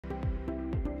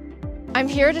I'm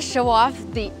here to show off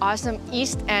the awesome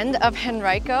east end of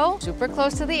Henrico, super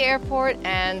close to the airport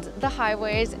and the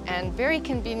highways, and very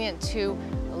convenient to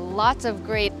lots of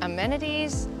great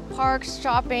amenities, parks,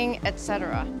 shopping,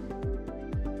 etc.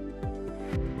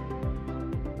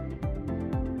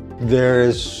 There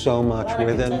is so much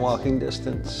within walking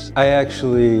distance. I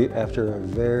actually, after a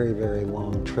very, very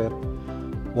long trip,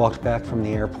 walked back from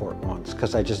the airport once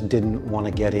because I just didn't want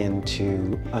to get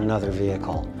into another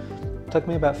vehicle. It took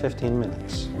me about 15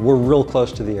 minutes. We're real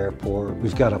close to the airport.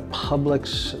 We've got a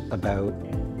Publix about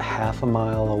half a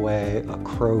mile away, a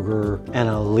Kroger, and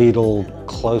a Lidl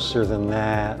closer than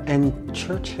that. And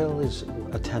Churchill is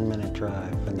a 10-minute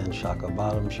drive, and then Shockoe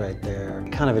Bottom's right there.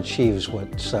 It kind of achieves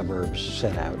what suburbs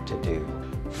set out to do.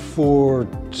 For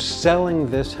selling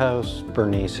this house,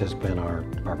 Bernice has been our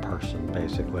person,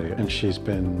 basically, and she's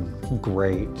been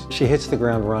great. She hits the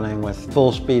ground running with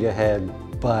full speed ahead,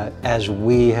 but as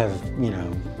we have,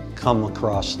 come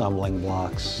across stumbling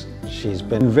blocks, she's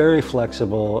been very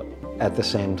flexible at the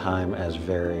same time as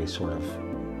very sort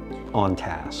of on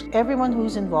task. Everyone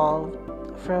who's involved,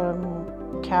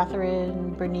 from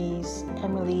Catherine, Bernice,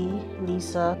 Emily,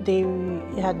 Lisa, they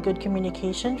had good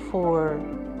communication for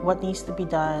what needs to be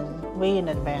done way in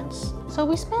advance. So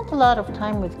we spent a lot of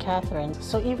time with Catherine.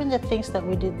 So even the things that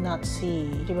we did not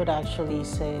see, she would actually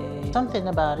say something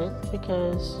about it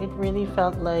because it really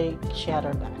felt like she had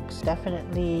our backs.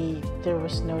 Definitely, there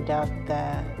was no doubt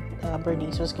that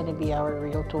Bernice was going to be our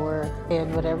realtor,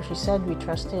 and whatever she said, we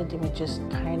trusted, and we just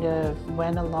kind of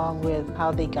went along with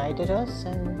how they guided us,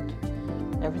 and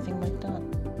everything went done.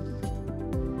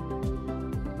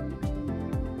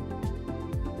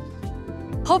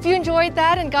 Hope you enjoyed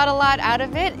that and got a lot out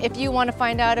of it. If you want to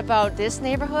find out about this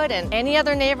neighborhood and any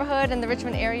other neighborhood in the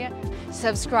Richmond area,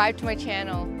 subscribe to my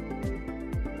channel.